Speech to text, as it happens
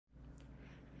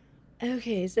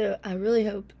Okay, so I really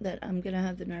hope that I'm gonna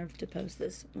have the nerve to post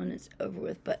this when it's over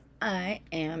with, but I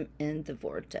am in the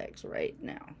vortex right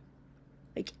now,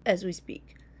 like as we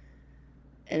speak,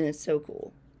 and it's so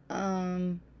cool.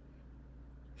 Um,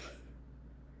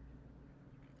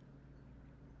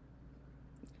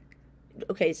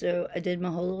 okay, so I did my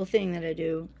whole little thing that I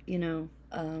do,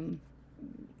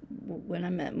 when I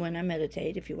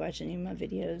meditate. If you watch any of my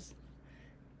videos,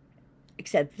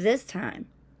 except this time,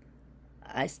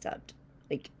 I stopped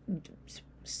like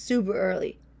super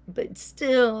early, but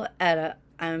still at a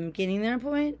I'm getting there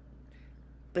point,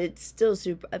 but it's still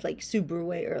super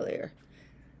way earlier.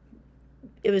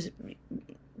 It was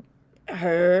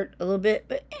hurt a little bit,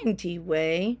 but empty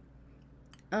way.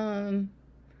 Um,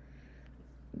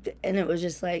 and it was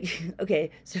just like,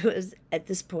 okay, so it was at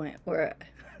this point where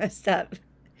I stopped.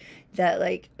 That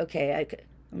like, okay,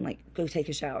 I'm like, go take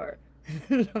a shower.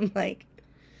 I'm like,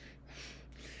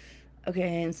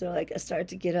 okay, and so like I start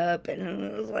to get up, and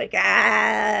it was like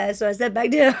so I sat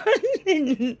back down,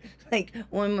 and like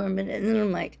one more minute, and then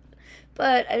I'm like,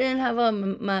 but I didn't have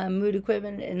my mood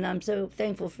equipment, and I'm so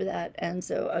thankful for that. And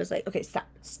so I was like, okay, stop.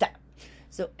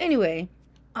 So anyway,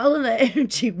 all of that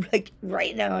energy, like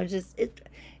right now, it's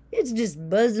just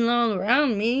buzzing all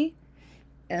around me,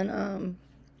 and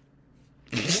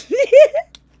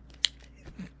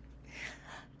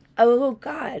oh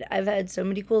God, I've had so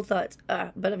many cool thoughts,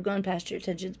 but I've gone past your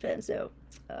attention span, so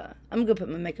I'm gonna put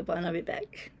my makeup on. I'll be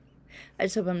back. I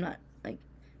just hope I'm not like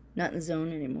not in the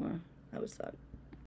zone anymore. I was thought.